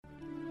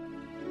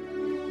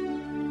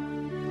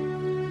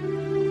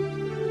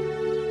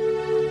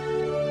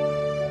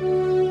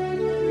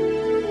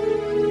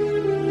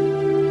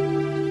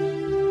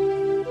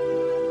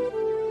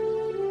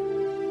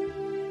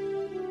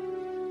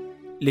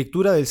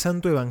Lectura del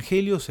Santo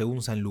Evangelio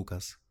según San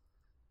Lucas.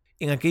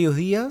 En aquellos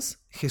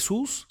días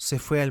Jesús se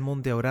fue al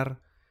monte a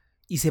orar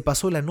y se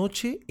pasó la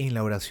noche en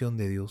la oración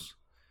de Dios.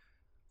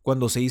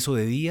 Cuando se hizo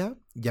de día,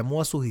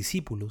 llamó a sus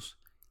discípulos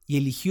y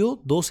eligió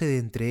 12 de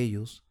entre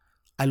ellos,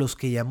 a los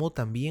que llamó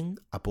también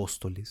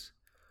apóstoles: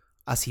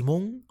 a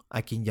Simón,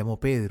 a quien llamó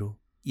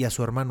Pedro, y a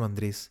su hermano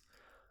Andrés,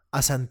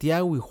 a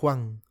Santiago y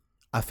Juan,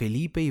 a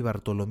Felipe y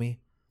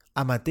Bartolomé,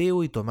 a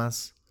Mateo y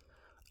Tomás,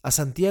 a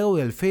Santiago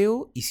de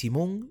Alfeo y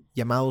Simón,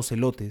 llamados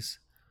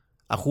Celotes,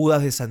 a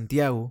Judas de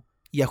Santiago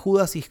y a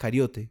Judas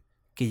Iscariote,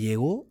 que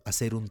llegó a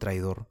ser un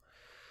traidor.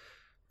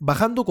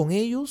 Bajando con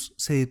ellos,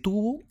 se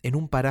detuvo en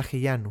un paraje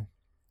llano.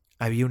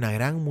 Había una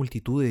gran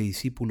multitud de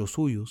discípulos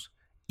suyos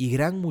y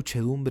gran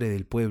muchedumbre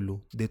del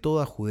pueblo, de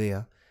toda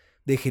Judea,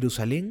 de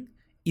Jerusalén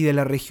y de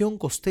la región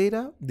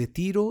costera de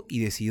Tiro y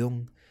de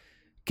Sidón,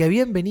 que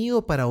habían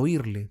venido para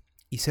oírle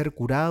y ser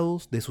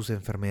curados de sus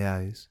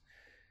enfermedades.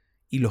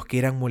 Y los que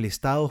eran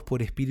molestados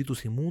por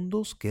espíritus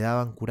inmundos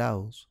quedaban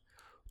curados.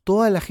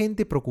 Toda la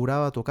gente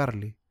procuraba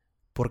tocarle,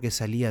 porque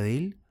salía de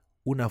él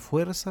una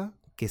fuerza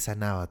que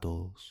sanaba a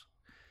todos.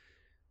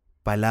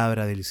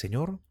 Palabra del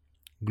Señor.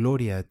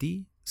 Gloria a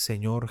ti,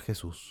 Señor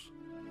Jesús.